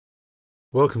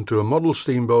Welcome to a model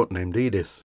steamboat named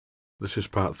Edith. This is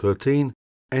part 13,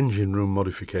 Engine Room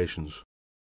Modifications.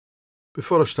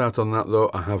 Before I start on that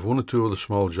though, I have one or two other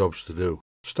small jobs to do.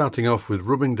 Starting off with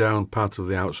rubbing down part of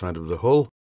the outside of the hull,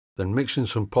 then mixing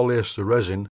some polyester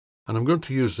resin, and I'm going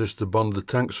to use this to bond the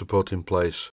tank support in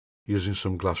place using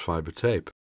some glass fibre tape.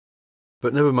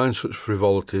 But never mind such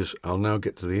frivolities, I'll now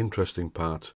get to the interesting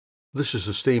part. This is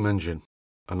the steam engine,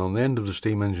 and on the end of the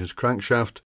steam engine's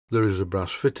crankshaft there is a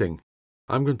brass fitting.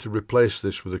 I'm going to replace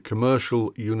this with a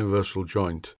commercial universal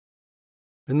joint.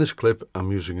 In this clip I'm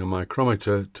using a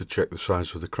micrometer to check the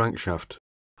size of the crankshaft,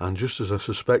 and just as I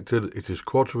suspected, it is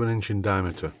 1/4 of an inch in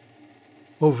diameter.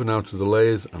 Over now to the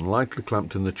lathe, and lightly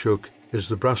clamped in the chuck is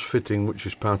the brass fitting which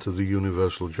is part of the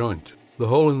universal joint. The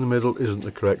hole in the middle isn't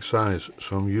the correct size,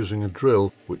 so I'm using a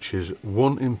drill which is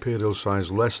 1 imperial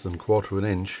size less than 1/4 of an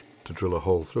inch to drill a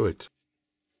hole through it.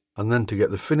 And then to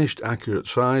get the finished accurate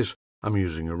size, I'm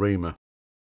using a reamer.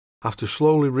 After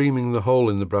slowly reaming the hole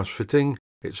in the brass fitting,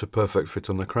 it's a perfect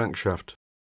fit on the crankshaft.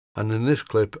 And in this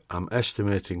clip, I'm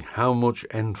estimating how much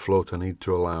end float I need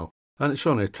to allow, and it's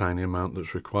only a tiny amount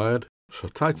that's required, so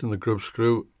tighten the grub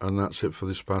screw, and that's it for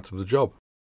this part of the job.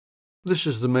 This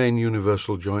is the main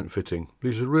universal joint fitting.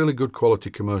 These are really good quality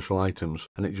commercial items,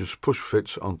 and it just push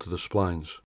fits onto the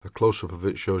splines. A close-up of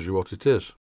it shows you what it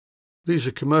is. These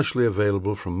are commercially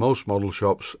available from most model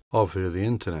shops or via the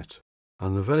internet,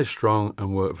 and they're very strong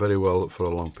and work very well for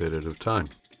a long period of time.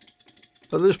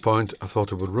 At this point, I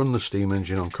thought I would run the steam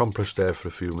engine on compressed air for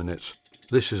a few minutes.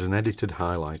 This is an edited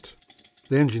highlight.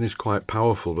 The engine is quite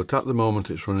powerful, but at the moment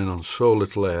it's running on so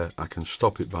little air I can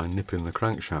stop it by nipping the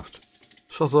crankshaft.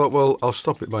 So I thought, well, I'll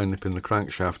stop it by nipping the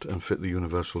crankshaft and fit the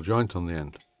universal joint on the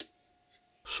end.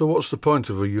 So what's the point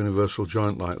of a universal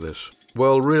joint like this?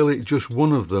 Well, really, just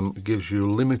one of them gives you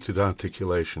limited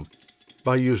articulation.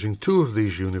 By using 2 of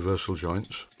these universal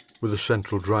joints, with a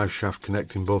central drive shaft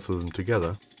connecting both of them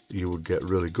together, you would get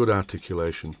really good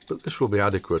articulation, but this will be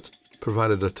adequate,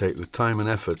 provided I take the time and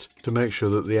effort to make sure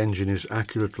that the engine is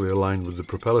accurately aligned with the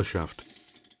propeller shaft.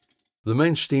 The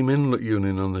main steam inlet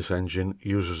unit on this engine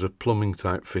uses a plumbing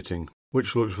type fitting,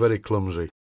 which looks very clumsy.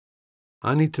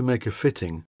 I need to make a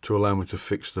fitting to allow me to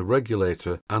fix the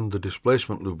regulator and the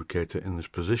displacement lubricator in this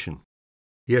position.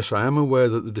 Yes, I am aware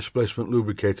that the displacement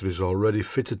lubricator is already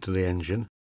fitted to the engine,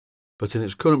 but in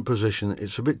its current position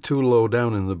it's a bit too low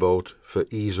down in the boat for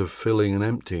ease of filling and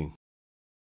emptying.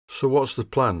 So what's the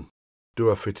plan?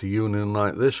 Do I fit a unit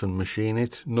like this and machine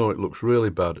it? No, it looks really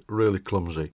bad, really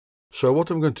clumsy. So what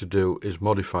I'm going to do is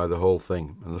modify the whole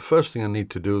thing, and the first thing I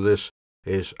need to do this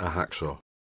is a hacksaw.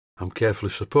 I'm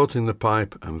carefully supporting the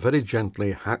pipe and very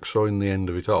gently hacksawing the end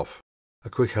of it off. A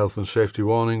quick health and safety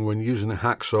warning: when using a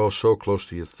hacksaw so close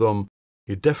to your thumb,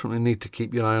 you definitely need to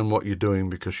keep your eye on what you're doing,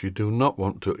 because you do not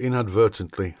want to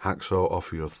inadvertently hacksaw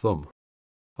off your thumb.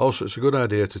 Also, it's a good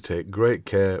idea to take great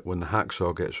care when the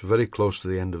hacksaw gets very close to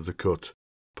the end of the cut.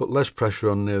 Put less pressure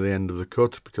on near the end of the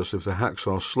cut, because if the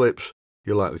hacksaw slips,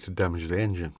 you're likely to damage the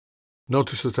engine.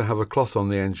 Notice that I have a cloth on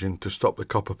the engine to stop the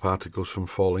copper particles from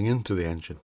falling into the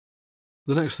engine.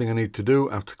 The next thing I need to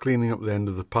do after cleaning up the end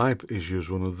of the pipe is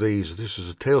use one of these. This is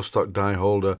a Tailstock Die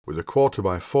Holder with a 1/4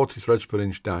 by 40 threads per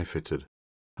inch die fitted.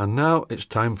 And now it's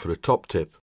time for a top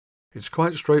tip. It's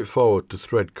quite straightforward to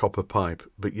thread copper pipe,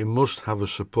 but you must have a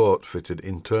support fitted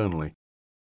internally.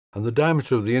 And the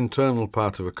diameter of the internal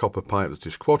part of a copper pipe that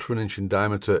is 1/4 of an inch in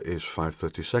diameter is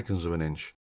 5/32 of an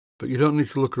inch. But you don't need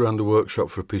to look around the workshop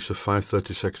for a piece of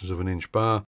 5/32 of an inch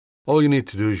bar. All you need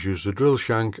to do is use the drill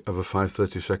shank of a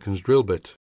 5/32 drill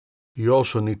bit. You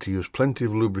also need to use plenty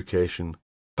of lubrication,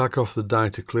 pack off the die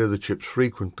to clear the chips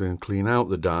frequently and clean out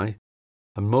the die,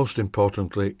 and most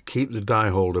importantly, keep the die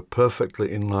holder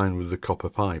perfectly in line with the copper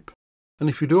pipe. And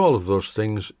if you do all of those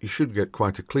things, you should get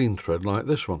quite a clean thread like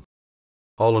this one.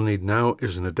 All I need now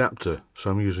is an adapter,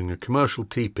 so I'm using a commercial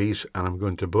T-piece and I'm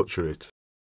going to butcher it.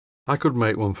 I could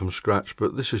make one from scratch,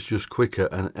 but this is just quicker,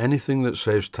 and anything that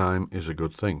saves time is a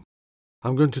good thing.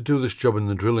 I'm going to do this job in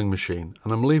the drilling machine,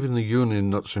 and I'm leaving the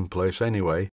union nuts in place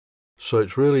anyway, so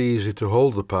it's really easy to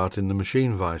hold the part in the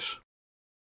machine vise.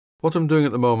 What I'm doing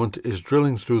at the moment is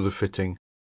drilling through the fitting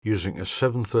using a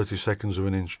 7/32 of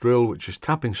an inch drill, which is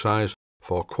tapping size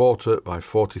for 1/4 by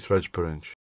 40 threads per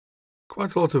inch.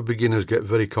 Quite a lot of beginners get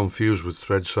very confused with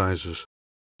thread sizes.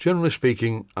 Generally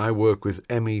speaking, I work with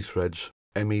ME threads,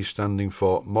 ME standing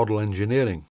for Model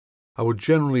Engineering. I would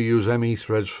generally use ME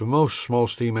threads for most small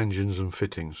steam engines and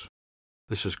fittings.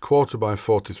 This is 1/4 by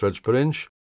 40 threads per inch.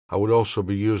 I would also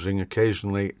be using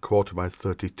occasionally 1/4 by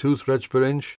 32 threads per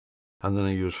inch, and then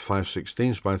I use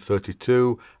 5/16 by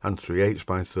 32 and 3/8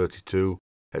 by 32,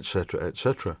 etc.,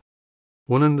 etc.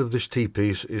 One end of this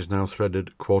T-piece is now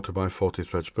threaded 1/4 by 40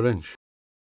 threads per inch.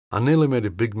 I nearly made a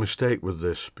big mistake with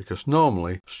this because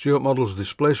normally Stuart Models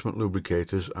displacement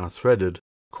lubricators are threaded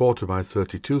 1/4 by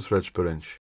 32 threads per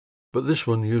inch, but this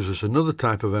one uses another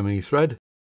type of ME thread,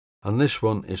 and this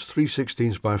one is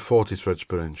 3/16 by 40 threads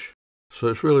per inch, so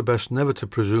it's really best never to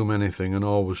presume anything and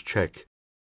always check.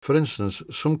 For instance,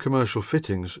 some commercial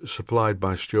fittings supplied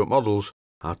by Stuart Models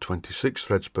are 26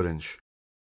 threads per inch.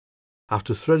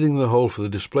 After threading the hole for the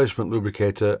displacement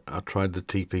lubricator, I tried the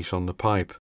T-piece on the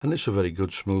pipe, and it's a very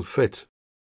good smooth fit.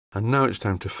 And now it's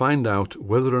time to find out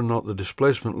whether or not the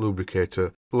displacement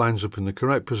lubricator lines up in the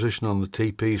correct position on the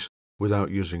T-piece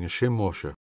without using a shim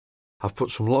washer. I've put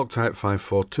some Loctite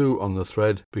 542 on the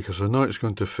thread because I know it's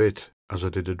going to fit, as I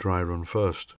did a dry run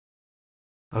first.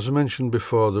 As I mentioned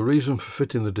before, the reason for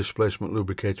fitting the displacement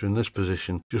lubricator in this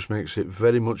position just makes it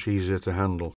very much easier to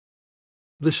handle.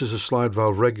 This is a slide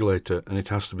valve regulator and it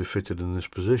has to be fitted in this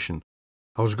position.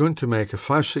 I was going to make a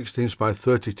 5/16 by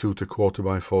 32 to 1/4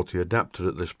 by 40 adapter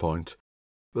at this point,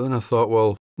 but then I thought,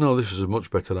 well, no, this is a much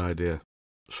better idea.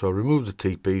 So I removed the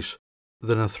T-piece,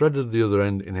 then I threaded the other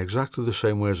end in exactly the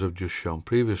same way as I've just shown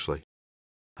previously.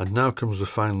 And now comes the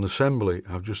final assembly.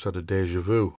 I've just had a déjà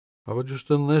vu. Have I just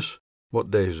done this? What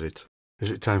day is it?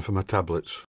 Is it time for my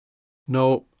tablets?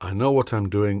 No, I know what I'm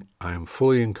doing. I am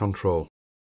fully in control.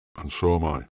 And so am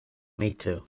I. Me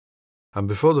too. And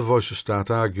before the voices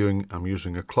start arguing, I'm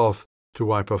using a cloth to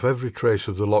wipe off every trace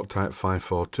of the Loctite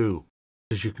 542.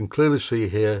 As you can clearly see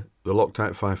here, the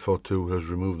Loctite 542 has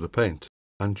removed the paint.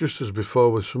 And just as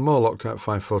before with some more Loctite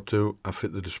 542, I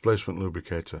fit the displacement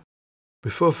lubricator.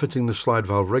 Before fitting the slide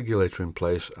valve regulator in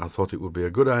place, I thought it would be a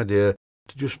good idea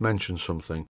to just mention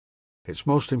something. It's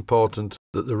most important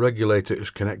that the regulator is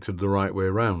connected the right way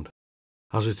round,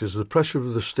 as it is the pressure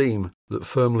of the steam that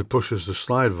firmly pushes the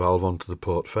slide valve onto the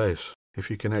port face. If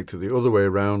you connect it the other way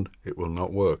around, it will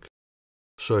not work.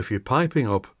 So if you're piping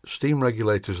up steam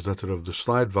regulators that are of the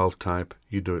slide valve type,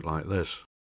 you do it like this.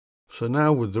 So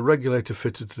now with the regulator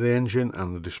fitted to the engine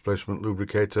and the displacement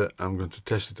lubricator, I'm going to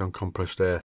test it on compressed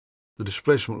air. The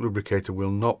displacement lubricator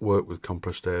will not work with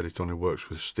compressed air, it only works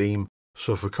with steam.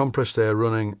 So for compressed air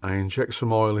running, I inject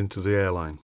some oil into the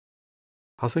airline.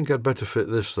 I think I'd better fit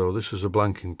this though. This is a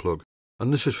blanking plug,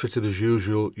 and this is fitted as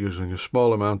usual using a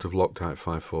small amount of Loctite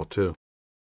 542.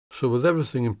 So with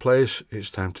everything in place, it's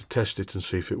time to test it and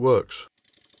see if it works.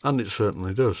 And it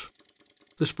certainly does.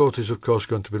 This boat is of course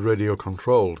going to be radio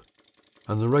controlled,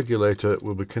 and the regulator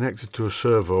will be connected to a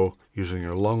servo using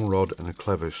a long rod and a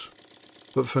clevis.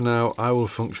 But for now, I will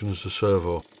function as the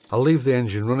servo. I'll leave the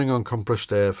engine running on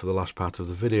compressed air for the last part of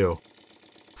the video.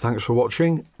 Thanks for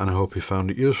watching, and I hope you found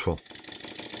it useful.